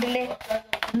 പഫ് കണ്ടില്ലേ,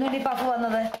 ഒന്നുകൂടി പഫ്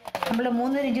വന്നത്. നമ്മൾ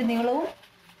 3.5 ഇഞ്ച് നീളവും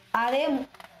അതേ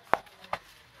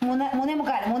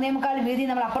 3.25 വീതി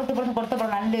നമ്മൾ അപ്പുറത്ത് ഇപ്പുറത്ത് കൊടുത്തപ്പോൾ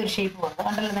നല്ലൊരു ഷേപ്പ് വന്നു.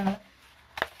 കണ്ടല്ലോ നിങ്ങൾ,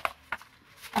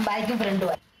 ബാക്കും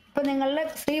ഫ്രണ്ടുമായി. ഇപ്പം നിങ്ങളുടെ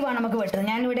സ്ലീവാണ് നമുക്ക് വെട്ടുന്നത്.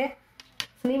 ഞാനിവിടെ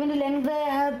സ്ലീവിൻ്റെ ലെങ്ത്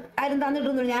ആരും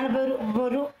തന്നിട്ടൊന്നുമില്ല. ഞാനിപ്പോൾ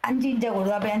ഒരു 5 ഇഞ്ചാണ്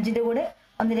കൊടുക്കുക. അപ്പോൾ 5 ഇഞ്ച് കൂടെ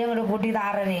 1.5 കൂടെ കൂട്ടി ഇത്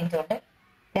 6.5 ഇഞ്ചുണ്ട്,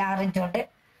 6 ഇഞ്ചുണ്ട്.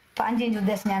 അപ്പോൾ 5 ഇഞ്ച്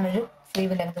ഉദ്ദേശം ഞാനൊരു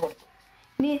സ്ലീവ് ലെങ്ത് കൊടുത്തു.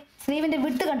 ഇനി സ്ലീവിൻ്റെ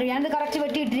വിട്ട് കണ്ടു, ഞാനിത് കറക്റ്റ്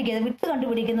വെട്ടിയിട്ടിരിക്കുന്നത്. വിട്ട്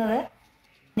കണ്ടുപിടിക്കുന്നത്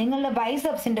നിങ്ങളുടെ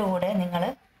ബൈസെപ്സിൻ്റെ കൂടെ നിങ്ങൾ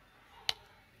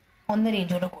 1.5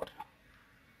 ഇഞ്ച് കൂടെ കൂട്ടണം.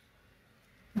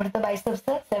 ഇവിടുത്തെ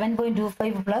ബൈസെപ്സ്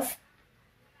 7.25 പ്ലസ്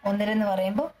 1.5 എന്ന്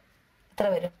പറയുമ്പോൾ എത്ര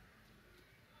വരും?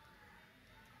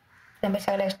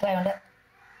 ശകലം എക്സ്ട്രാ ഉണ്ട്,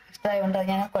 അത്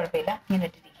ഞാൻ കുഴപ്പമില്ല, ഇങ്ങനെ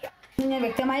ഇട്ടിരിക്കുക. ഞാൻ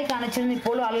വ്യക്തമായി കാണിച്ചിരുന്നു.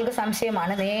 ഇപ്പോഴും ആളുകൾക്ക്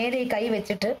സംശയമാണ്. നേരെ ഈ കൈ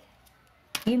വെച്ചിട്ട്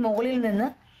ഈ മുകളിൽ നിന്ന്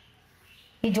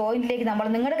ഈ ജോയിന്റിലേക്ക് നമ്മൾ,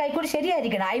 നിങ്ങളുടെ കൈക്കൂടി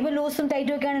ശരിയായിരിക്കണം. അയവ് ലൂസും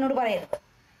ടൈറ്റും ഒക്കെയാണ് എന്നോട് പറയുന്നത്.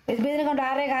 ഇതിനെ കൊണ്ട്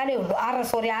 6.25 ഉള്ളൂ,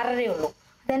 6.5 ഉള്ളൂ.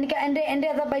 അതെനിക്ക് എൻ്റെ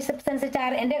ബൈസെപ്സ് അനുസരിച്ച്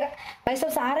എൻ്റെ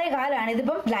ബൈസെപ്സ് 6.25.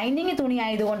 ഇതിപ്പം ലൈനിങ് തുണി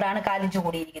ആയതുകൊണ്ടാണ് 4 ഇഞ്ച്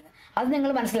കൂടിയിരിക്കുന്നത്. അത് നിങ്ങൾ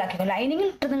മനസ്സിലാക്കിക്കോ. ലൈനിങ്ങിൽ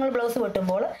ഇട്ട് നിങ്ങൾ ബ്ലൗസ്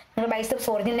വെട്ടുമ്പോൾ നിങ്ങൾ ബൈസെപ്സ്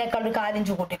ഒറിജിനേക്കാൾ ഒരു 4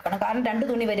 ഇഞ്ച് കൂട്ടിക്കണം. കാരണം 2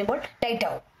 തുണി വരുമ്പോൾ ടൈറ്റ്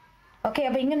ആവും. ഓക്കെ,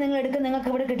 അപ്പോൾ ഇങ്ങനെ നിങ്ങൾ എടുക്കും. നിങ്ങൾക്ക്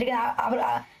ഇവിടെ കിട്ടിയ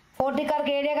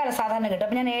 40-കാർക്ക് 7.25 സാധാരണ കിട്ടും.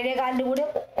 അപ്പം ഞാൻ 7.25 കൂടെ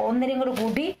 1.5 കൂടെ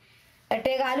കൂട്ടി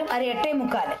 8.25 അത്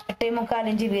 8.25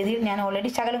 ഇഞ്ച് വീതിയിൽ ഞാൻ ഓൾറെഡി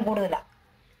ശകലം കൂടുതലാണ്.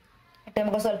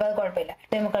 8.25 സ്വല്പം, അത് കുഴപ്പമില്ല.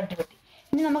 8.25 ഇട്ട് കിട്ടി.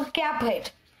 ഇനി നമുക്ക് ക്യാപ്പ്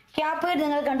ഹൈറ്റ്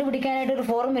നിങ്ങൾ കണ്ടുപിടിക്കാനായിട്ട് ഒരു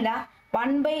ഫോർമുല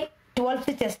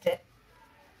 1/12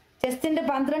 ചെസ്റ്റിന്റെ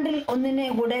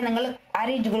 12-1 കൂടെ നിങ്ങൾ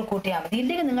 1/2 ഇഞ്ച് കൂടെ കൂട്ടിയാൽ മതി.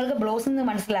 ഇല്ലെങ്കിൽ നിങ്ങൾക്ക് ബ്ലൗസിൽ നിന്ന്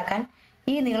മനസ്സിലാക്കാൻ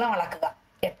ഈ നീളം അളക്കുക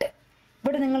 8.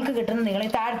 ഇവിടെ നിങ്ങൾക്ക് കിട്ടുന്ന നീളം,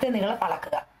 ഈ താഴത്തെ നീളം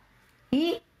അളക്കുക. ഈ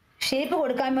ഷേപ്പ്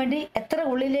കൊടുക്കാൻ വേണ്ടി എത്ര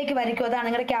ഉള്ളിലേക്ക് വരയ്ക്കും അതാണ്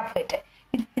നിങ്ങളുടെ ക്യാപ്പ് ഹൈറ്റ്.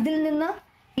 ഇതിൽ നിന്ന്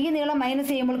ഈ നീളം മൈനസ്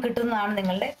ചെയ്യുമ്പോൾ കിട്ടുന്നതാണ്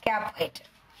നിങ്ങളുടെ ക്യാപ്പ് ഹൈറ്റ്.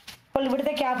 അപ്പോൾ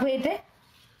ഇവിടുത്തെ ക്യാപ്പ് ഹൈറ്റ്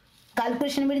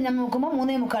കാൽക്കുലേഷന് വേണ്ടി ഞാൻ നോക്കുമ്പോൾ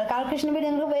 3.25. കാൽക്കുലേഷന് വേണ്ടി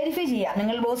നിങ്ങൾക്ക് വെരിഫൈ ചെയ്യാം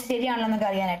നിങ്ങൾ ബ്ലൗസ് ശരിയാണല്ലോ എന്നൊക്കെ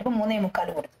അറിയാനായിട്ട്. ഇപ്പോൾ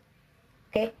 3.25 കൊടുത്തു.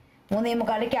 Okay,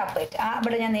 3.25 cap height.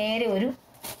 ഇവിടെ ഞാൻ നേരെ ഒരു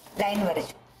ലൈൻ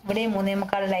വരച്ചു. ഇവിടെയും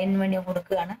 3.25 ലൈനിന് വേണ്ടി ഞാൻ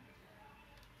കൊടുക്കുകയാണ്.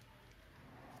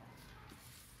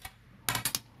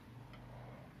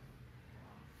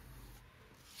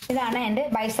 ഇതാണ് എൻ്റെ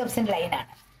ബൈസെപ്സിൻ്റെ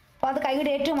ലൈനാണ്. അപ്പോൾ അത്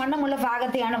കൈയുടെ ഏറ്റവും വണ്ണമുള്ള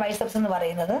ഭാഗത്തെയാണ് ബൈസെപ്സ് എന്ന്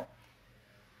പറയുന്നത്.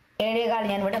 7.25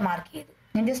 ഞാൻ ഇവിടെ മാർക്ക് ചെയ്തു.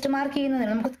 ഞാൻ ജസ്റ്റ് മാർക്ക് ചെയ്യുന്നതിന്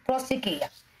നമുക്ക് ക്രോസ് ചെക്ക്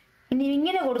ചെയ്യാം. ഇനി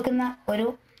ഇങ്ങനെ കൊടുക്കുന്ന ഒരു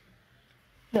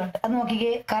ഇതുണ്ട്, അത്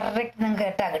നോക്കിക്കേ, കറക്റ്റ് നിങ്ങൾക്ക്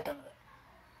 8 കിട്ടുന്നത്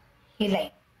ഈ ലൈൻ.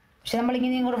 പക്ഷെ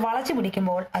നമ്മളിങ്ങനെ ഇങ്ങോട്ട് വളച്ച്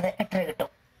പിടിക്കുമ്പോൾ അത് 8 കിട്ടും.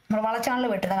 നമ്മൾ വളച്ചാണല്ലോ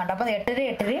വെട്ടുന്നത്, കണ്ടോ. അപ്പോൾ 8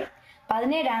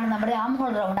 17 നമ്മുടെ ആം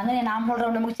ഹോൾ റൗണ്ട്. അങ്ങനെയാണ് ആം ഹോൾ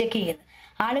റൗണ്ട് നമുക്ക് ചെക്ക് ചെയ്യുന്നത്.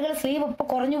 ആളുകൾ സ്ലീവ് ഇപ്പോൾ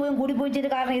കുറഞ്ഞു പോയും കൂടി പോയി ചെയ്ത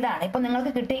കാരണം ഇതാണ്. ഇപ്പം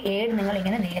നിങ്ങൾക്ക് കിട്ടി 7 നിങ്ങൾ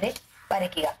ഇങ്ങനെ നേരെ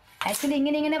വരയ്ക്കുക. ആക്ച്വലി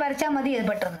ഇങ്ങനെ വരച്ചാൽ മതി അത്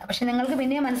പെട്ടെന്ന്. പക്ഷെ നിങ്ങൾക്ക്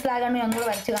പിന്നെയും മനസ്സിലാകാണ്ട് ഞങ്ങൾ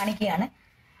വരച്ച് കാണിക്കുകയാണ്.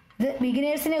 ഇത്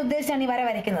ബിഗിനേഴ്സിനെ ഉദ്ദേശിച്ചാണ് ഈ വര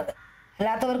വരയ്ക്കുന്നത്,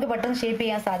 അല്ലാത്തവർക്ക് പെട്ടെന്ന് ഷേപ്പ്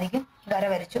ചെയ്യാൻ സാധിക്കും. വര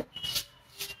വരച്ചു.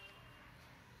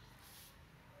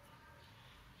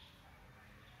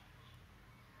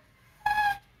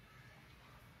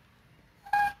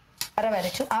 വര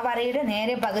വരച്ചു. ആ വരയുടെ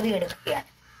നേരെ പകുതി എടുക്കുകയാണ്.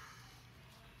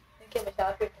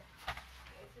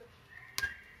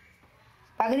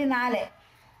 പകുതി 4.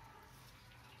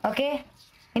 ഓക്കെ.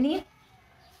 ഇനി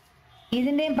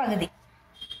ഇതിൻ്റെയും പകുതി,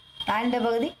 4ന്റെ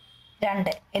പകുതി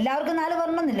 2. എല്ലാവർക്കും 4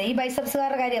 വരണമെന്നില്ല. ഈ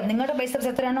ബൈസെപ്സുകാരുടെ കാര്യം, നിങ്ങളുടെ ബൈസെപ്സ്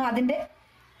എത്രയാണോ അതിൻ്റെ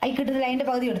ഈ കിട്ടുന്ന ലൈനിൻ്റെ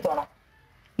പകുതി എടുത്തോണം.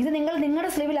 ഇത് നിങ്ങളുടെ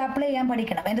സ്ലീവിൽ അപ്ലൈ ചെയ്യാൻ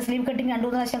പഠിക്കണം. എൻ്റെ സ്ലീവ് കട്ടിങ്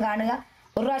 2-3 പ്രാവശ്യം കാണുക.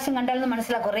 ഒരു പ്രാവശ്യം കണ്ടാലൊന്ന്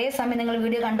മനസ്സിലാക്കും. കുറേ സമയം നിങ്ങൾ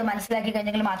വീഡിയോ കണ്ട് മനസ്സിലാക്കി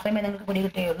കഴിഞ്ഞെങ്കിൽ മാത്രമേ നിങ്ങൾക്ക് പിടി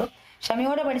കിട്ടുകയുള്ളൂ.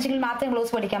 ക്ഷമയോടെ പഠിച്ചെങ്കിൽ മാത്രമേ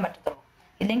ബ്ലൗസ് പഠിക്കാൻ പറ്റത്തുള്ളൂ.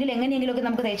 ഇല്ലെങ്കിൽ എങ്ങനെയെങ്കിലുമൊക്കെ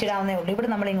നമുക്ക് തയ്ച്ചിടാവുന്നേ ഉള്ളൂ. ഇവിടെ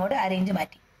നമ്മളിങ്ങോട്ട് അരേഞ്ച്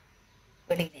മാറ്റി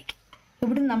വെളിയിലേക്ക്,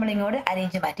 ഇവിടുന്ന് നമ്മളിങ്ങോട്ട്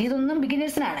അരേഞ്ച് മാറ്റി. ഇതൊന്നും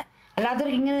ബിഗിനേഴ്സിനാണ്,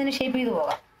 അല്ലാത്തവർക്ക് ഇങ്ങനെ തന്നെ ഷേപ്പ് ചെയ്ത്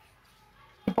പോകാം.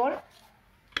 ഇപ്പോൾ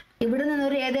ഇവിടെ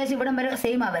നിന്നൊരു ഏകദേശം ഇവിടം വരെ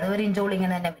സെയിം ആവരുത്. 1 ഇഞ്ചോളം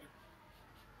ഇങ്ങനെ തന്നെ വരും.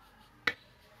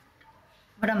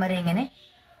 ഇവിടം വരെ ഇങ്ങനെ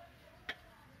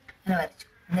വരച്ചു.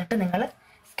 എന്നിട്ട് നിങ്ങൾ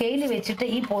സ്കെയിൽ വെച്ചിട്ട്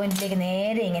ഈ പോയിന്റിലേക്ക്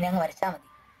നേരെ ഇങ്ങനെ അങ്ങ് വരച്ചാൽ മതി.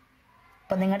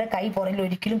 അപ്പം നിങ്ങളുടെ കൈ പുറകിൽ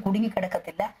ഒരിക്കലും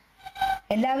കുടുങ്ങിക്കിടക്കത്തില്ല.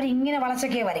 എല്ലാവരും ഇങ്ങനെ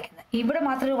വളച്ചൊക്കെയാണ് വരയ്ക്കുന്നത്. ഇവിടെ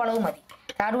മാത്രം ഒരു വളവ് മതി.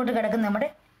 താഴോട്ട് കിടക്കുന്ന നമ്മുടെ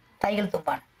തൈകൾ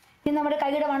തുമ്പാണ്. ഇനി നമ്മുടെ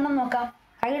കൈയുടെ വണ്ണം നോക്കാം.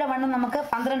 കൈയുടെ വണ്ണം നമുക്ക്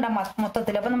 12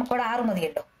 മൊത്തത്തിൽ. അപ്പം നമുക്കിവിടെ 6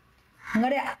 മതിയല്ലോ.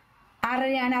 നിങ്ങളുടെ 6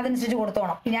 ഞാൻ അതനുസരിച്ച്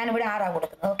കൊടുത്തോണം. ഞാനിവിടെ 6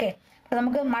 കൊടുക്കുന്നത്. ഓക്കെ. അപ്പം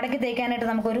നമുക്ക് മടക്കി തേക്കാനായിട്ട്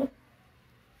നമുക്കൊരു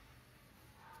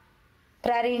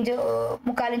 1/2 ഇഞ്ച്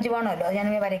 3/4 ഇഞ്ച് വേണമല്ലോ. അത്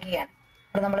ഞാനിങ്ങനെ വരയ്ക്കുകയാണ്.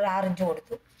 ഇവിടെ നമ്മളൊരു 6 ഇഞ്ച്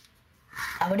കൊടുത്തു.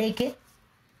 അവിടേക്ക്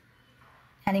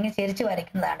ഞാനിങ്ങനെ ചെരിച്ച്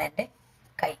വരയ്ക്കുന്നതാണ് എൻ്റെ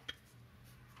കൈ.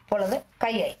 അപ്പോൾ അത്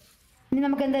കൈയായി. ഇനി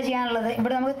നമുക്ക് എന്താ ചെയ്യാനുള്ളത്?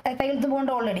 ഇവിടെ നമുക്ക് തയ്യൽത്ത് പോകേണ്ട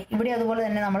ഓൾറെഡി. ഇവിടെ അതുപോലെ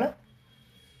തന്നെ നമ്മൾ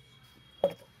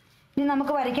കൊടുത്തു. ഇനി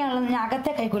നമുക്ക് വരയ്ക്കാനുള്ളത് ഞാൻ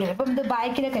അകത്തെ കൈക്കൂലി. ഇപ്പം ഇത്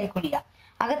ബാക്കിലെ കൈക്കൂലിയാണ്.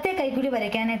 അകത്തെ കൈക്കൂലി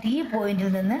വരയ്ക്കാനായിട്ട് ഈ പോയിന്റിൽ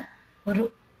നിന്ന് ഒരു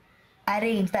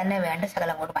 1/2 ഇഞ്ച് തന്നെ വേണ്ട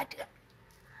ശകലം കൊണ്ട് മാറ്റുക.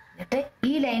 എന്നിട്ട്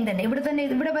ഈ ലൈൻ തന്നെ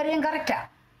ഇവിടെ വരയാൻ കറക്റ്റാ.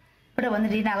 ഇവിടെ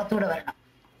വന്നിട്ട് ഇതിനകത്തൂടെ വരണം.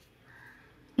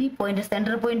 ഈ പോയിന്റ്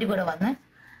സെൻട്രൽ പോയിന്റ് കൂടെ വന്ന്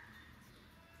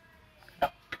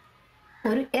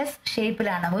ഒരു S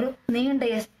ഷേപ്പിലാണ്, ഒരു നീണ്ട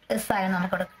S ആയാണ്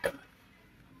നമുക്കവിടെ കിട്ടുന്നത്.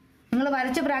 നിങ്ങൾ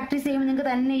വരച്ച് പ്രാക്ടീസ് ചെയ്യുമ്പോൾ നിങ്ങൾക്ക്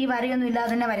തന്നെ ഈ വരയൊന്നും ഇല്ലാതെ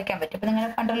തന്നെ വരയ്ക്കാൻ പറ്റും. ഇപ്പം നിങ്ങൾ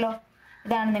കണ്ടല്ലോ,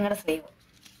 ഇതാണ് നിങ്ങളുടെ സ്ലീവ്.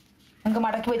 നിങ്ങൾക്ക്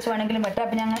മടക്കി വെച്ച് വേണമെങ്കിലും വെട്ടാം.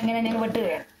 അപ്പം ഞങ്ങൾ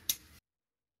വെട്ടുകയാണ്.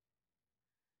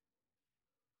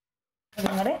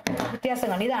 നിങ്ങളുടെ വ്യത്യാസം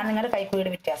കണ്ട് ഇതാണ് നിങ്ങളുടെ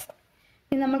കൈക്കൂലിയുടെ വ്യത്യാസം.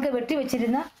 ഇനി നമുക്ക് വെട്ടി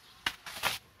വെച്ചിരുന്ന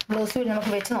ബ്ലൗസ്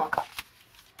നമുക്ക് വെച്ച് നോക്കാം.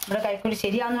 ഇവിടെ കൈക്കൂലി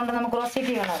ശരിയാവുന്നതുകൊണ്ട് നമുക്ക് ക്രോസ്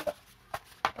ചെക്ക് ചെയ്യണമല്ലോ.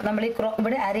 അപ്പം നമ്മൾ ഈ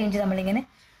ഇവിടെ 1/2 ഇഞ്ച് നമ്മളിങ്ങനെ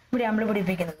ഇവിടെ നമ്മൾ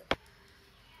പിടിപ്പിക്കുന്നത്.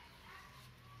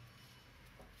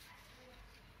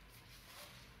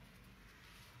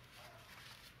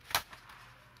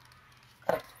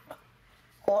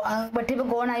 വെട്ടിപ്പോൾ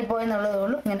കോണായി പോയെന്നുള്ളതേ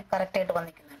ഉള്ളൂ. ഇങ്ങനെ കറക്റ്റായിട്ട്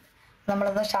വന്നിരിക്കുന്നുണ്ട്.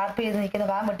 നമ്മളത് ഷാർപ്പ് ചെയ്ത് നിൽക്കുന്ന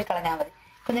ഭാഗം വെട്ടി കളഞ്ഞാൽ മതി.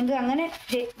 അപ്പം നിങ്ങൾക്ക് അങ്ങനെ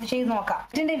ചെയ്ത് നോക്കാം.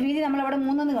 ഇതിൻ്റെ വീതി നമ്മളവിടെ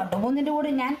 3 കണ്ടു. 3ന്റെ കൂടെ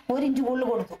ഞാൻ 1 ഇഞ്ച് കൂടുതൽ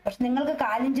കൊടുത്തു. പക്ഷെ നിങ്ങൾക്ക്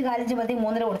 4 ഇഞ്ച് മതി,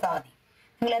 3.5 കൊടുത്താൽ മതി.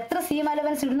 നിങ്ങൾ എത്ര സീം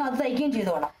അലവൻസ് ഇടുന്നോ അത് തയ്ക്കുകയും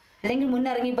ചെയ്തോണം. അല്ലെങ്കിൽ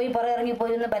മുന്നിറങ്ങിപ്പോയി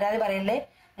പുറകിറങ്ങിപ്പോയി എന്ന് പരാതി പറയല്ലേ.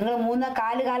 നിങ്ങൾ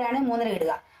 3 കാലാണ് 3.5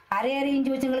 ഇടുക. 1/2 ഇഞ്ച്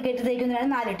വെച്ച് നിങ്ങൾ കെട്ടി തയ്ക്കുന്നതിനാണ്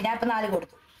 4 ഇട്ട്. ഞാൻ ഇപ്പം 4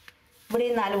 കൊടുത്തു. ഇവിടെ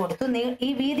 4 കൊടുത്തു.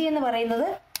 ഈ വീതി എന്ന് പറയുന്നത്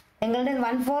നിങ്ങളുടെ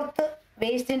 1/4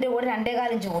 വേസ്റ്റിന്റെ കൂടെ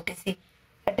 2.25 ഇഞ്ച് കൂട്ടി.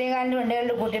 8.25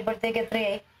 2.25 കൂട്ടിയപ്പോഴത്തേക്ക്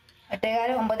എത്രയായി?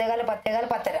 8.25 9.25 10.25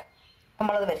 10.5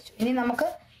 നമ്മളത് വരച്ചു. ഇനി നമുക്ക്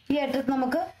ഈ അറ്റത്ത്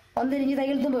നമുക്ക് 1 ഇഞ്ച്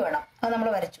തയ്യൽ തുമ്പ് വേണം. അത് നമ്മൾ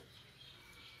വരച്ചു.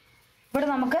 ഇവിടെ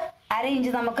നമുക്ക് 1/2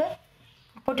 ഇഞ്ച് നമുക്ക്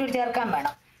പൊട്ടി ചേർക്കാൻ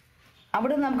വേണം.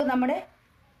 അവിടെ നമുക്ക് നമ്മുടെ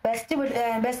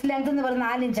ബെസ്റ്റ് ലെങ്ത് എന്ന് പറയുന്നത്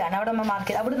 4 ഇഞ്ചാണ്. അവിടെ നമ്മൾ മാർക്ക്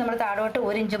ചെയ്ത് അവിടെ നമ്മൾ താഴോട്ട്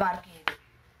 1 ഇഞ്ച് മാർക്ക് ചെയ്തു.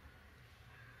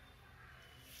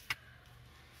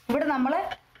 ഇവിടെ നമ്മൾ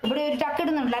ഇവിടെ ഒരു ടക്ക്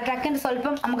ഇടുന്നുണ്ട്. ആ ടക്കിന്റെ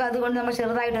സ്വല്പം നമുക്ക് അതുകൊണ്ട് നമ്മൾ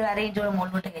ചെറുതായിട്ട് ഒരു 1/2 ഇഞ്ചോട്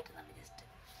മുകളിലോട്ട് കയറ്റുന്നുണ്ട്. ജസ്റ്റ്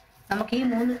നമുക്ക് ഈ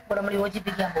 3 കൂടെ നമ്മൾ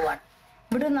യോജിപ്പിക്കാൻ പോവാണ്.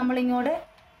 ഇവിടെ നമ്മളിങ്ങോട്ട്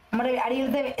നമ്മുടെ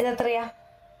അടിയിലത്തെ ഇത് എത്രയാ?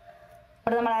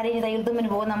 ഇവിടെ നമ്മൾ 1/2 ഇഞ്ച് തയ്യൽ തുമ്പിന്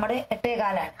പോകും. നമ്മുടെ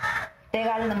 8.25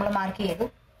 8.25 നമ്മൾ മാർക്ക് ചെയ്തു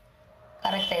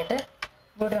കറക്റ്റായിട്ട്.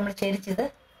 ഇവിടെ നമ്മൾ ചെരിച്ചത്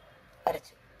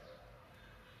വരച്ചു.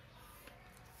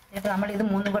 എന്നിട്ട് നമ്മൾ ഇത്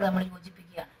 3 കൂടെ നമ്മൾ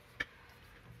യോജിപ്പിക്കുകയാണ്.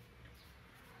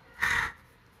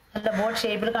 നല്ല ബോട്ട്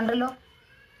ഷേപ്പിൽ കണ്ടല്ലോ.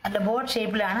 നല്ല ബോട്ട്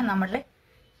ഷേപ്പിലാണ് നമ്മളുടെ.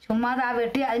 ചുമ്മാതെ ആ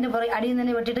വെട്ടി അതിൻ്റെ പുറകെ അടിയിൽ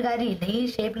നിന്ന് വെട്ടിയിട്ട് കാര്യമില്ല. ഈ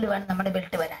ഷേപ്പിൽ വേണം നമ്മുടെ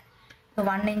ബെൽറ്റ് വരാൻ. ഇപ്പോൾ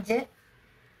 1 ഇഞ്ച്,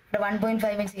 ഇവിടെ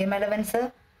 1.5 ഇഞ്ച് സീം അലവൻസ്,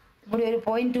 ഇവിടെ ഒരു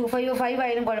 0.25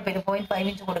 ആയാലും കുഴപ്പമില്ല,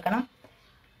 0.5 ഇഞ്ച് കൊടുക്കണം.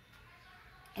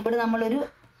 ഇവിടെ നമ്മളൊരു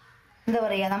എന്താ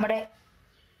പറയുക, നമ്മുടെ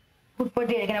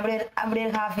കുട്ട്പട്ടി അടിക്കണം. അവിടെ ഒരു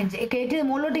 1/2 ഇഞ്ച് കയറ്റിയത്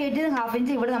മുകളിലോട്ട് കയറ്റിയത് 1/2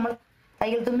 ഇഞ്ച്. ഇവിടെ നമ്മൾ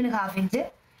തയ്യൽ തുമ്പിന് 1/2 ഇഞ്ച്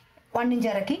 1 ഇഞ്ച്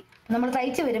ഇറക്കി നമ്മൾ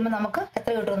തയ്ച്ച് വരുമ്പോൾ നമുക്ക്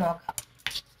എത്ര കിട്ടുമെന്ന് നോക്കാം.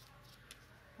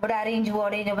 ഇവിടെ 1/2 ഇഞ്ച്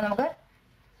പോടെ കഴിഞ്ഞപ്പോൾ നമുക്ക്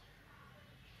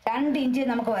 2 ഇഞ്ച്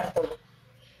നമുക്ക് വരത്തുള്ളൂ.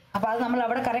 അപ്പോൾ അത് നമ്മൾ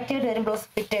അവിടെ കറക്റ്റായിട്ട് വരും. ബ്ലൗസ്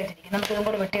ഫിറ്റ് ആയിട്ടിരിക്കും. നമുക്ക് ഇതും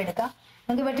കൂടെ വെട്ടിയെടുക്കാം.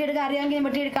 നമുക്ക് വെട്ടിയെടുക്കാൻ അറിയാമെങ്കിൽ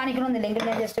വെട്ടിയെടുക്കാൻ കാണിക്കണമെന്നില്ലെങ്കിൽ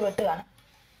ഞാൻ ജസ്റ്റ് വെട്ടുകയാണ്.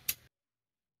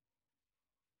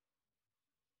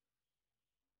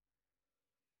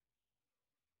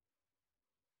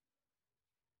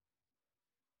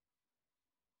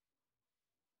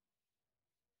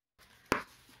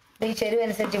 ഈ ചെരുവ്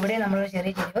അനുസരിച്ച് ഇവിടെ നമ്മളൊരു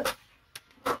ചെറിയ ചെരുവ്.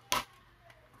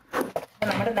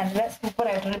 നമ്മുടെ നല്ല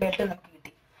സൂപ്പറായിട്ടൊരു ബെൽറ്റ് നമുക്ക്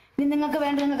കിട്ടി. ഇനി നിങ്ങൾക്ക്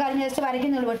വേണ്ട നിങ്ങൾക്ക് അറിഞ്ഞ ജസ്റ്റ്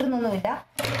വരയ്ക്കുന്നുള്ളൂ, വെട്ടുന്നൊന്നുമില്ല.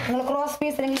 നിങ്ങൾ ക്രോസ്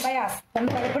പീസ് അല്ലെങ്കിൽ ബയാസ് നമ്മൾ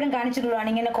പലപ്പോഴും കാണിച്ചിട്ടുള്ളതാണ്.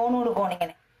 ഇങ്ങനെ കോണോട് കോൺ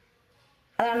ഇങ്ങനെ,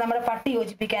 അതാണ് നമ്മുടെ പട്ടി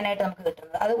യോജിപ്പിക്കാനായിട്ട് നമുക്ക്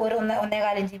കിട്ടുന്നത്. അത് ഒരു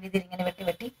 1.25 ഇഞ്ച് വീതിയിൽ ഇങ്ങനെ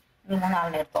വെട്ടി 3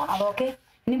 ആളിനെ എടുത്തോണം. അതൊക്കെ.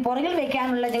 ഇനി പുറകിൽ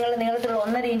വെക്കാനുള്ള നിങ്ങൾ നീളത്തിലുള്ള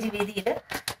 1.5 ഇഞ്ച് വീതിയിൽ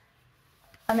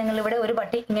അത് നിങ്ങളിവിടെ ഒരു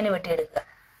പട്ടി ഇങ്ങനെ വെട്ടിയെടുക്കുക.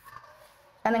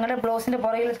 അത് നിങ്ങളുടെ ബ്ലൗസിന്റെ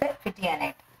പുറകിലത്തെ ഫിറ്റ്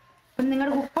ചെയ്യാനായിട്ട്. പിന്നെ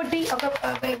നിങ്ങളുടെ ഉപ്പട്ടി ഒക്കെ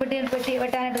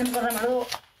വെട്ടാനായിട്ട് നമുക്ക് പറഞ്ഞാൽ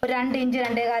ഒരു 2 ഇഞ്ച്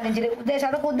 2.25 ഇഞ്ചിൽ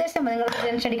അതൊക്കെ ഉദ്ദേശം നിങ്ങൾ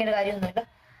ടെൻഷൻ അടിക്കേണ്ട കാര്യമൊന്നുമില്ല.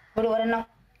 ഇവിടെ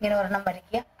ഒരെണ്ണം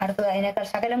വരയ്ക്കുക, അടുത്തത് അതിനേക്കാൾ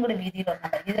ശകലം കൂടി വീതിയിൽ ഒരെണ്ണം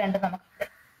വരയ്ക്കുക. ഇത് രണ്ടും നമുക്ക്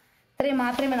ഇത്രയും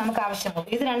മാത്രമേ നമുക്ക് ആവശ്യമുള്ളൂ.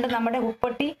 ഇത് രണ്ടും നമ്മുടെ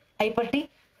ഉപ്പട്ടി, കൈപ്പട്ടി,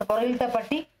 പുറകിലത്തെ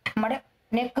പട്ടി, നമ്മുടെ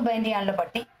നെക്ക് ബൈൻഡ് ചെയ്യാനുള്ള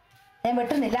പട്ടി. ഞാൻ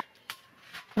വെട്ടുന്നില്ല.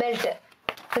 ബെൽറ്റ്,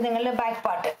 ഇത് നിങ്ങളുടെ ബാക്ക്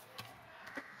പാർട്ട്,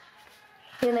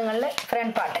 ഇത് നിങ്ങളുടെ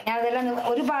ഫ്രണ്ട് പാർട്ട്. ഞാനതെല്ലാം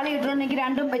ഒരു പാളി ഇട്ടിട്ടുണ്ടെങ്കിൽ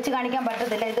രണ്ടും വെച്ച് കാണിക്കാൻ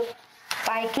പറ്റത്തില്ല. ഇത്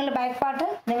നിങ്ങളുടെ ബാക്ക് പാർട്ട്,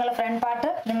 നിങ്ങളുടെ ഫ്രണ്ട് പാർട്ട്,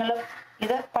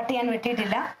 ഇത് പട്ടി ഞാൻ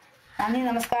വെട്ടിയിട്ടില്ല. നന്ദി,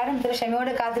 നമസ്കാരം. ഇത്ര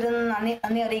ക്ഷമയോടെ കാത്തിരുന്ന്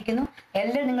നന്ദി അറിയിക്കുന്നു.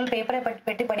 എല്ലാവരും നിങ്ങൾ പേപ്പറെ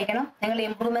പറ്റി പഠിക്കണം. നിങ്ങളുടെ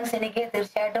ഇമ്പ്രൂവ്മെന്റ്സ് എനിക്ക്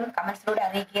തീർച്ചയായിട്ടും കമന്റ്സിലൂടെ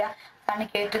അറിയിക്കുക. അതാണ്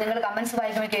നിങ്ങൾ കമന്റ്സ്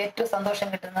വായിക്കുമ്പോൾ എനിക്ക് ഏറ്റവും സന്തോഷം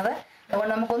കിട്ടുന്നത്.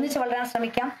 അതുകൊണ്ട് നമുക്ക് ഒന്നിച്ച് വളരാൻ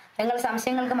ശ്രമിക്കാം. നിങ്ങളുടെ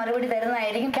സംശയങ്ങൾക്ക് മറുപടി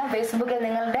തരുന്നതായിരിക്കും. ഫേസ്ബുക്കിൽ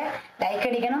നിങ്ങളുടെ ലൈക്ക്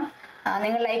അടിക്കണം.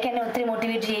 നിങ്ങൾ ലൈക്ക് എന്നെ ഒത്തിരി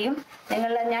മോട്ടിവേറ്റ് ചെയ്യും.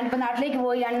 ഞാനിപ്പോൾ നാട്ടിലേക്ക്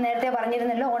പോയി, ഞാൻ നേരത്തെ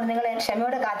പറഞ്ഞിരുന്നല്ലോ. അതുകൊണ്ട് നിങ്ങൾ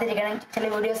ക്ഷമയോടെ കാത്തിരിക്കണം. ചില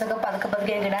വീഡിയോസൊക്കെ പതുക്കെ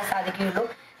എനിക്ക് ഇടാൻ സാധിക്കുകയുള്ളൂ.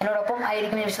 എന്നോടൊപ്പം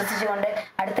ആയിരിക്കും വിശ്വസിച്ചുകൊണ്ട്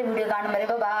അടുത്ത വീഡിയോ കാണും വരെ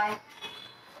ബൈ.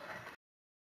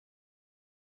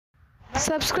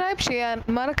 സബ്സ്ക്രൈബ് ചെയ്യാൻ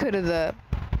മറക്കരുത്.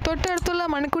 തൊട്ടടുത്തുള്ള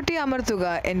മണിക്കുട്ടി അമർത്തുക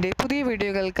എൻ്റെ പുതിയ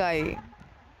വീഡിയോകൾക്കായി.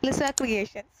 Lisa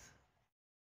creations.